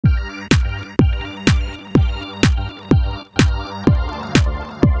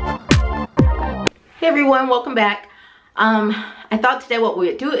Hey everyone, welcome back. I thought today what we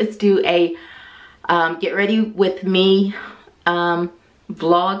would do is do a get ready with me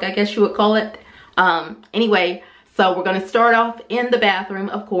vlog, I guess you would call it. Anyway, so we're gonna start off in the bathroom,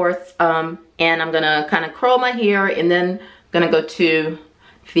 of course, and I'm gonna kind of curl my hair and then gonna go to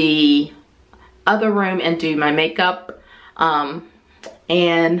the other room and do my makeup.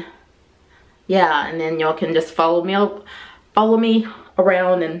 And yeah, and then y'all can just follow me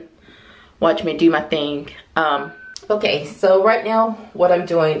around and watch me do my thing. Okay, so right now what I'm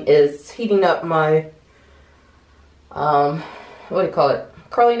doing is heating up my what do you call it,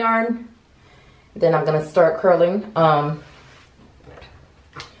 curling iron. Then I'm gonna start curling.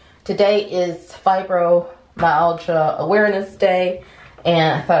 Today is Fibromyalgia Awareness Day,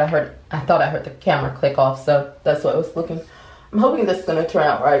 and I thought I heard the camera click off, so that's what I was looking. I'm hoping this is gonna turn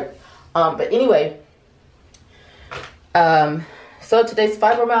out right. But anyway, so today's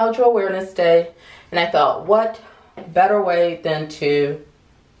Fibromyalgia Awareness Day, and I thought, what better way than to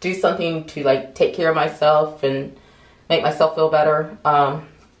do something to like take care of myself and make myself feel better.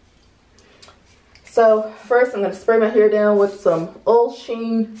 So first I'm going to spray my hair down with some oil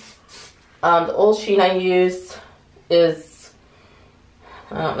sheen. The oil sheen I use is,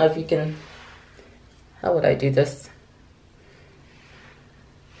 I don't know if you can, how would I do this?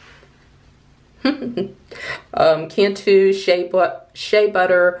 Cantu Shea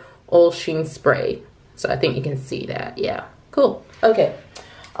Butter Oil Sheen Spray. So I think you can see that. Yeah, cool. Okay,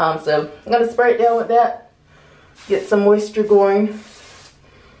 so I'm gonna spray it down with that, get some moisture going.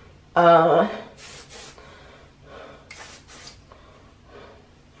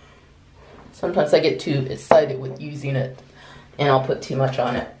 Sometimes I get too excited with using it and I'll put too much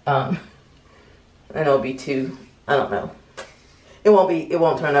on it, and it'll be too, I don't know, it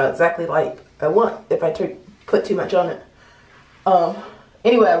won't turn out exactly like I want if I put too much on it.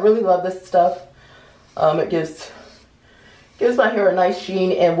 Anyway, I really love this stuff. It gives my hair a nice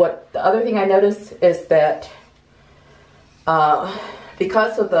sheen. And what the other thing I noticed is that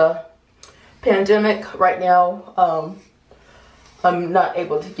because of the pandemic right now, I'm not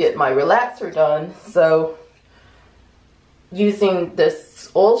able to get my relaxer done. So using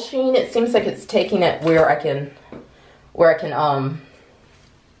this oil sheen, it seems like it's taking it where I can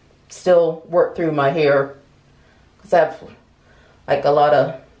still work through my hair, because I have like a lot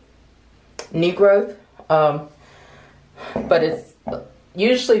of new growth. But it's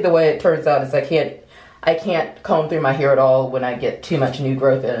usually the way it turns out is I can't comb through my hair at all when I get too much new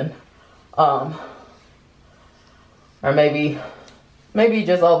growth in. Or maybe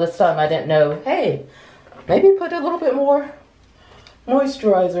just all this time I didn't know, hey, maybe put a little bit more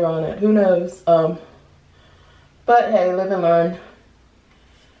moisturizer on it, who knows. But hey, live and learn.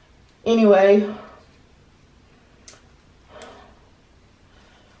 Anyway,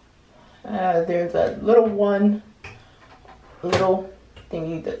 there's a little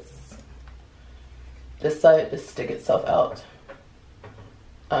thingy that's decided to stick itself out.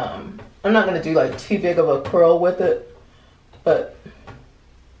 I'm not going to do like too big of a curl with it, but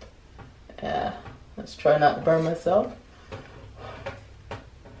yeah, let's try not to burn myself.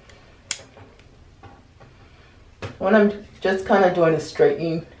 What I'm just kind of doing is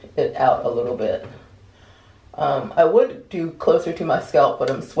straightening it out a little bit. I would do closer to my scalp, but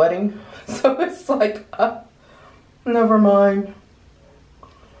I'm sweating, so it's like, never mind.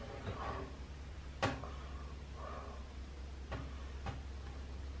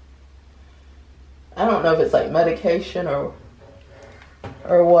 I don't know if it's like medication or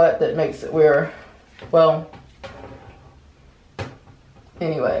what that makes it where, well,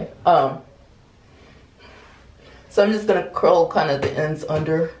 anyway, so I'm just gonna curl kind of the ends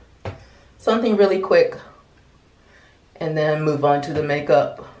under, something really quick, and then move on to the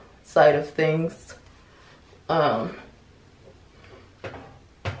makeup side of things.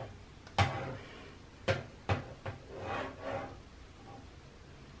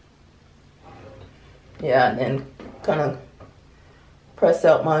 Yeah, and then kind of press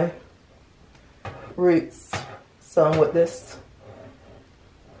out my roots some with this.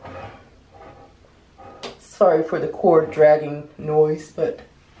 Sorry for the cord dragging noise, but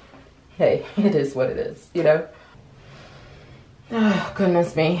hey, it is what it is, you know? Oh,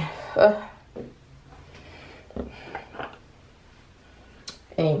 goodness me.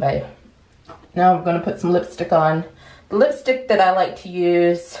 Anyway, now I'm going to put some lipstick on. The lipstick that I like to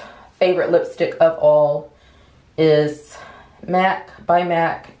use, favorite lipstick of all, is MAC by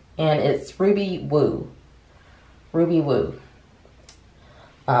MAC, and it's Ruby Woo. Ruby Woo.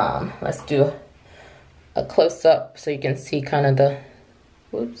 Let's do a close-up so you can see kind of the,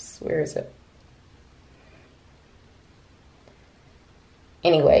 whoops, where is it?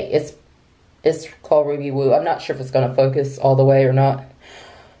 Anyway, it's It's called Ruby Woo. I'm not sure if it's going to focus all the way or not.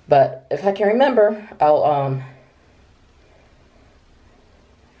 But if I can remember, I'll,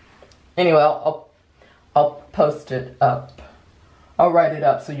 anyway, I'll post it up. I'll write it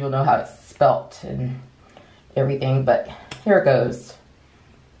up so you'll know how it's spelt and everything. But here it goes.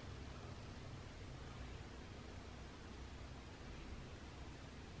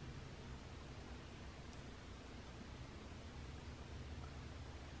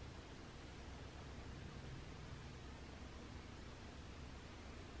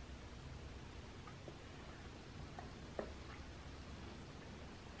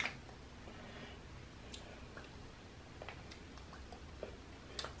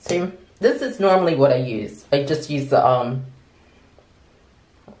 See, this is normally what I use. I just use the,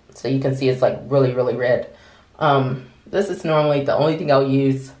 so you can see it's like really, really red. This is normally the only thing I'll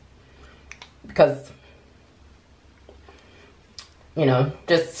use because, you know,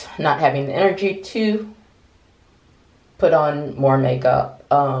 just not having the energy to put on more makeup.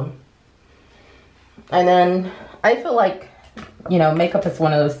 And then I feel like, you know, makeup is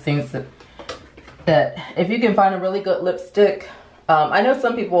one of those things that if you can find a really good lipstick, I know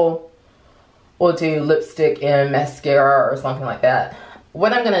some people will do lipstick and mascara or something like that.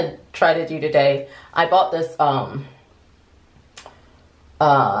 What I'm going to try to do today, I bought this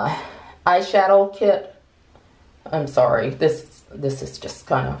eyeshadow kit. I'm sorry, this is just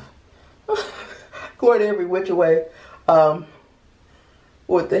kind of going every which way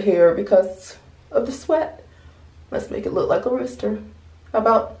with the hair because of the sweat. Let's make it look like a rooster. How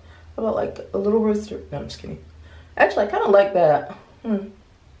about like a little rooster? No, I'm just kidding. Actually, I kind of like that. And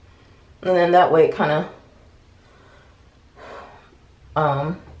then that way it kind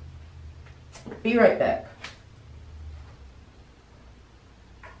of, be right back.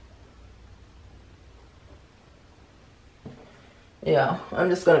 Yeah, I'm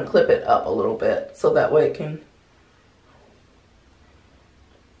just going to clip it up a little bit so that way it can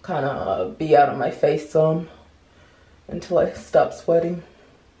kind of be out of my face some until I stop sweating.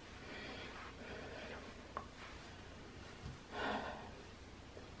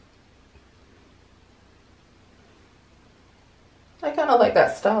 I kind of like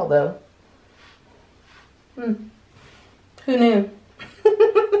that style though. Who knew?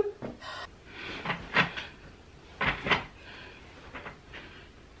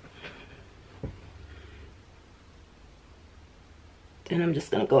 Then I'm just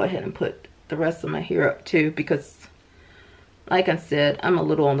going to go ahead and put the rest of my hair up too because, like I said, I'm a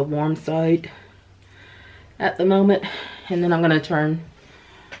little on the warm side at the moment. And then I'm going to turn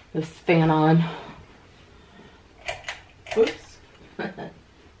this fan on. Oops.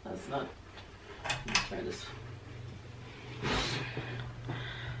 That's not. Let me try this.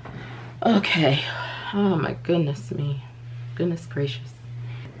 Okay. Oh my goodness me. Goodness gracious.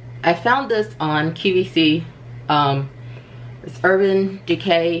 I found this on QVC. It's Urban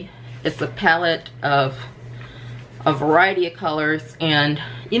Decay. It's a palette of a variety of colors, and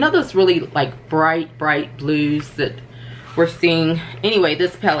you know those really like bright blues that we're seeing. Anyway,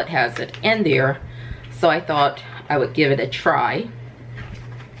 this palette has it in there, so I thought I would give it a try.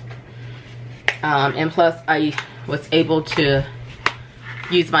 And plus I was able to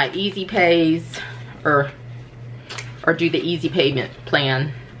use my easy pays or do the easy payment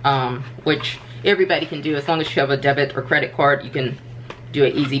plan, which everybody can do as long as you have a debit or credit card. You can do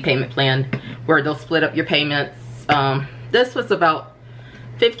an easy payment plan where they'll split up your payments. This was about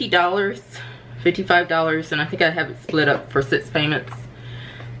 $50, $55, and I think I have it split up for 6 payments.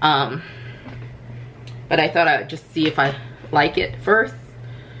 But I thought I would just see if I like it first.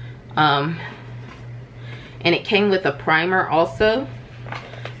 And it came with a primer also.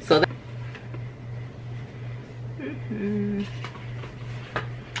 So that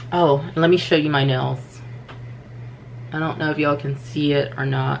oh, and let me show you my nails. I don't know if y'all can see it or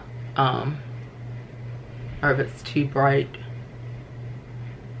not, or if it's too bright.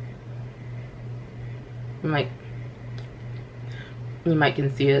 You might can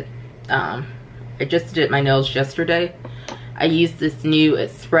see it. I just did my nails yesterday. I used this new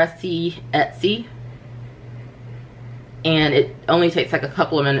Espressi Etsy, and it only takes like a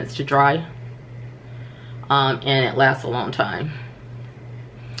couple of minutes to dry, and it lasts a long time.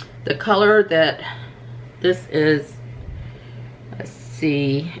 The color that this is, let's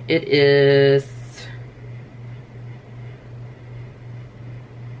see, it is,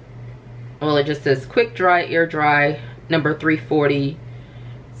 well, it just says quick dry, air dry, number 340,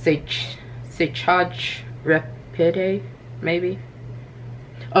 Sechaj Rapide, maybe.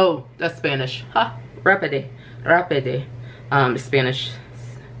 Oh, that's Spanish. Ha, Rapide. Spanish.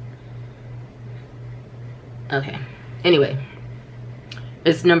 Okay. Anyway,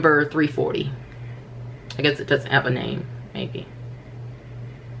 It's number 340. I guess it doesn't have a name, maybe.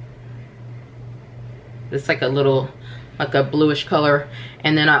 It's like a little, like a bluish color.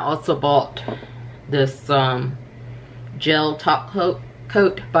 And then I also bought this gel top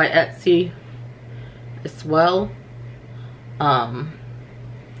coat by Etsy as well. I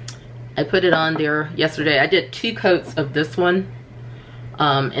put it on there yesterday. I did 2 coats of this one.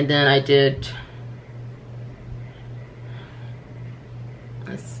 And then I did,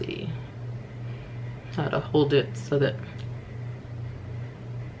 let's see how to hold it so that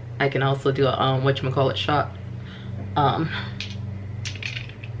I can also do a whatchamacallit shot,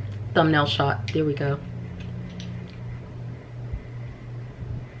 thumbnail shot. There we go.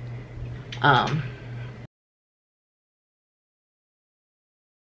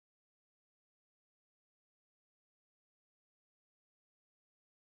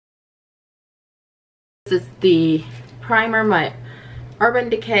 This is the primer, my Urban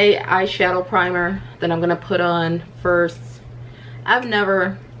Decay Eyeshadow Primer that I'm going to put on first. I've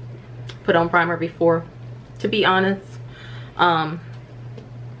never put on primer before, to be honest.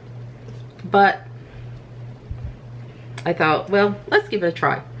 But I thought, well, let's give it a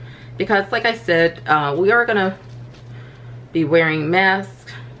try. Because like I said, we are going to be wearing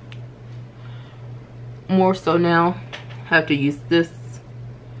masks more so now. Have to use this.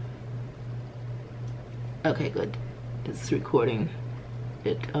 Okay, good. It's recording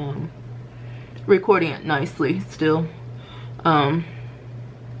it, recording it nicely still. Oh,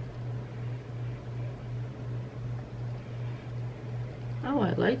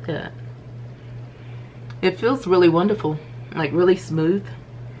 I like that. It feels really wonderful, like really smooth.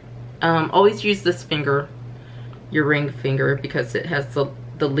 Always use this finger, your ring finger, because it has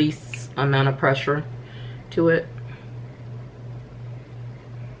the least amount of pressure to it.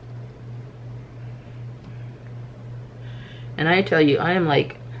 And I tell you, I am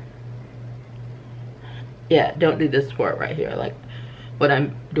like, yeah, don't do this part right here, like what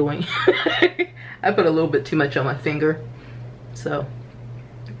I'm doing. I put a little bit too much on my finger. So,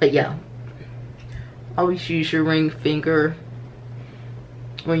 but yeah, always use your ring finger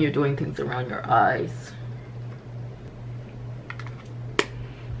when you're doing things around your eyes.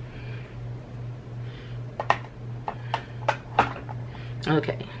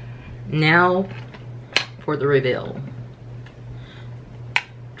 Okay, now for the reveal.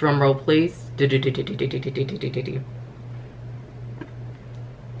 Drum roll, please.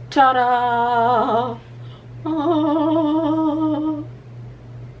 Ta-da! Oh.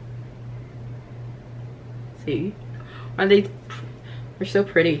 See? Are they? They're so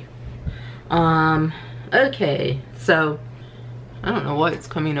pretty. Okay, so I don't know why it's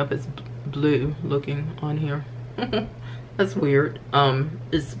coming up as blue looking on here. That's weird.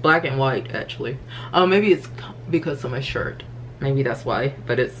 It's black and white actually. Oh, maybe it's because of my shirt. Maybe that's why,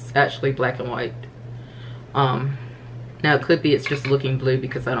 but it's actually black and white. Now it could be it's just looking blue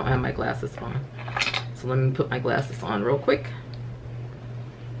because I don't have my glasses on. So let me put my glasses on real quick.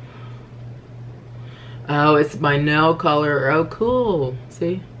 Oh, it's my nail color. Oh, cool.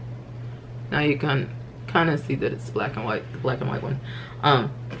 See? Now you can kind of see that it's black and white, the black and white one.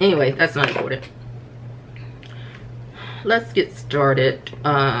 Anyway, that's not important. Let's get started.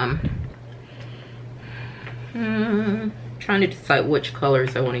 Trying to decide which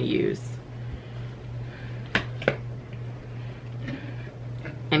colors I want to use.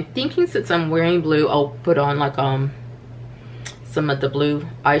 I'm thinking since I'm wearing blue, I'll put on like some of the blue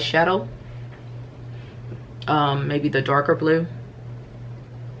eyeshadow. Maybe the darker blue.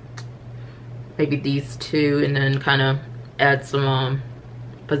 Maybe these two, and then kind of add some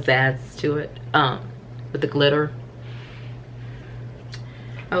pizzazz to it with the glitter.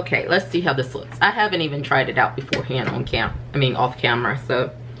 Okay, let's see how this looks. I haven't even tried it out beforehand on off camera,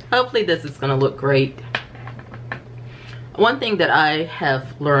 so hopefully this is gonna look great. One thing that I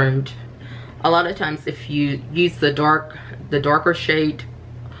have learned, a lot of times if you use the darker shade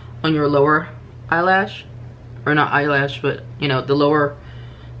on your lower eyelash, or not eyelash, but you know, the lower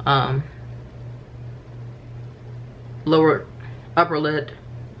upper lid,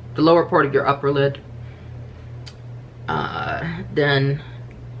 the lower part of your upper lid, then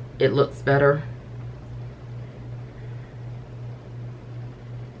it looks better.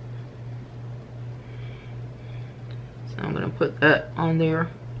 So I'm gonna put that on there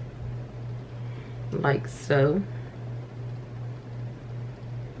like so.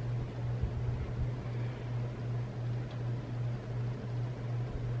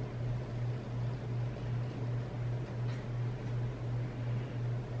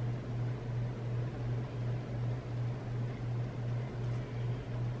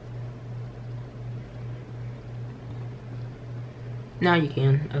 Now you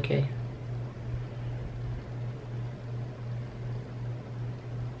can, okay.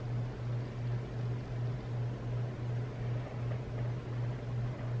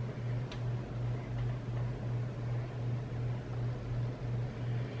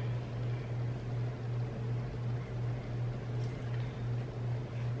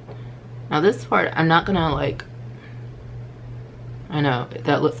 Now this part, I'm not gonna like, I know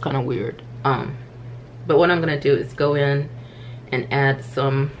that looks kind of weird. But what I'm gonna do is go in and add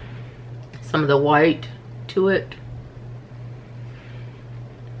some of the white to it.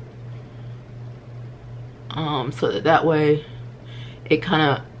 So that way it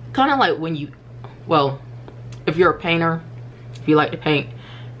kind of like when you, well, if you're a painter, if you like to paint,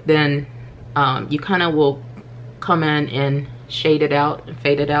 then you kind of will come in and shade it out and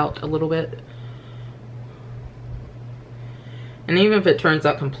fade it out a little bit. And even if it turns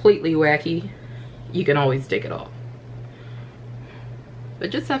out completely wacky, you can always take it off.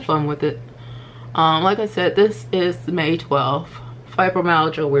 But just have fun with it. Like I said, this is May 12th,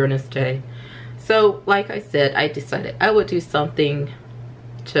 Fibromyalgia Awareness Day. So like I said, I decided I would do something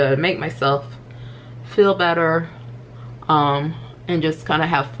to make myself feel better, and just kind of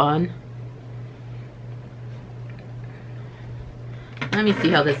have fun. Let me see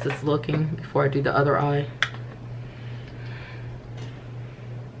how this is looking before I do the other eye.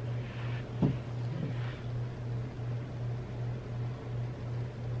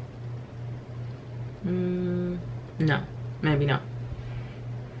 No, maybe not.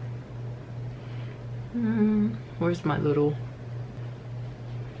 Where's my little...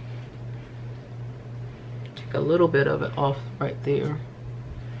 Take a little bit of it off right there.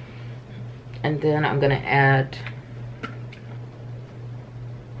 And then I'm gonna add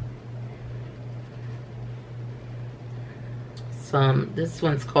some, this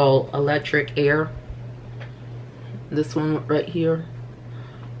one's called Electric Air. This one right here.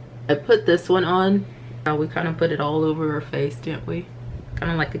 I put this one on. We kind of put it all over her face, didn't we?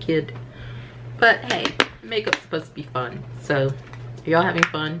 Kind of like a kid. But hey, makeup's supposed to be fun. So, are y'all having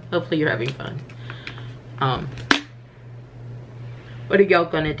fun? Hopefully you're having fun. What are y'all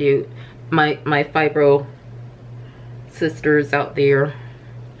gonna do? My fibro sisters out there.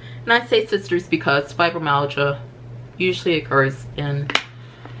 And I say sisters because fibromyalgia usually occurs in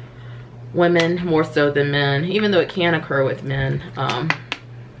women more so than men, even though it can occur with men.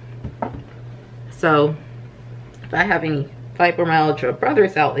 So if I have any fibromyalgia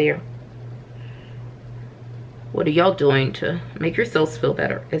brothers out there, what are y'all doing to make yourselves feel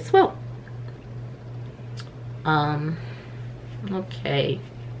better as well? Okay.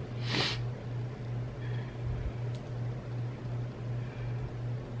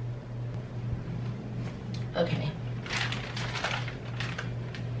 Okay.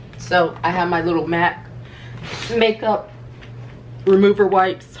 So I have my little MAC makeup remover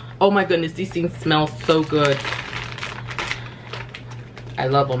wipes. Oh my goodness, these things smell so good. I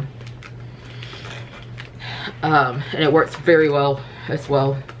love them. And it works very well as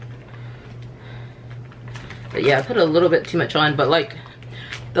well. But yeah, I put a little bit too much on, but like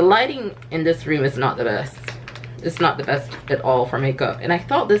the lighting in this room is not the best. It's not the best at all for makeup. And I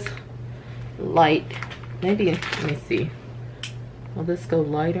thought this light, maybe, let me see. Will this go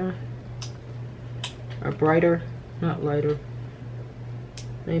lighter or brighter? Not lighter.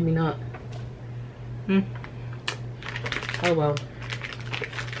 Maybe not. Oh well.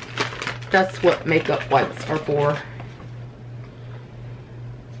 That's what makeup wipes are for.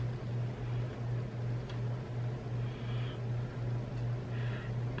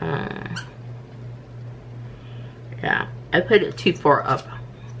 Yeah, I put it too far up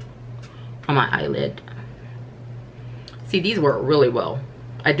on my eyelid. See, these work really well.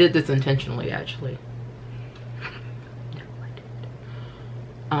 I did this intentionally, actually. Yeah.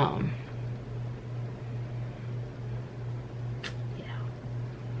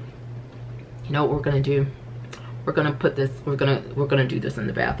 You know what we're gonna do? We're gonna put this. We're gonna do this in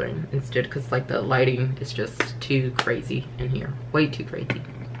the bathroom instead, because like the lighting is just too crazy in here. Way too crazy.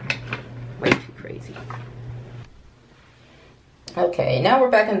 Way too crazy. Okay, now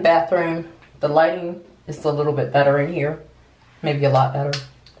we're back in the bathroom. The lighting is a little bit better in here. Maybe a lot better.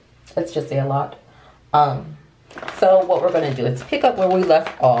 Let's just say a lot. So what we're gonna do is pick up where we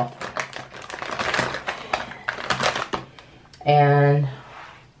left off. And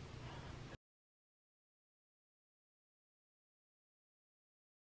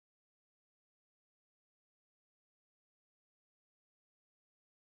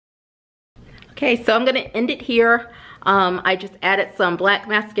okay, so I'm gonna end it here. I just added some black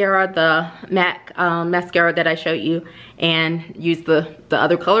mascara, the MAC mascara that I showed you, and used the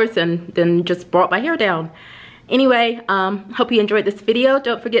other colors, and then just brought my hair down. Anyway, hope you enjoyed this video.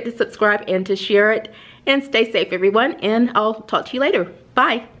 Don't forget to subscribe and to share it. And stay safe, everyone. And I'll talk to you later.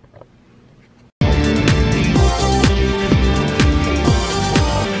 Bye.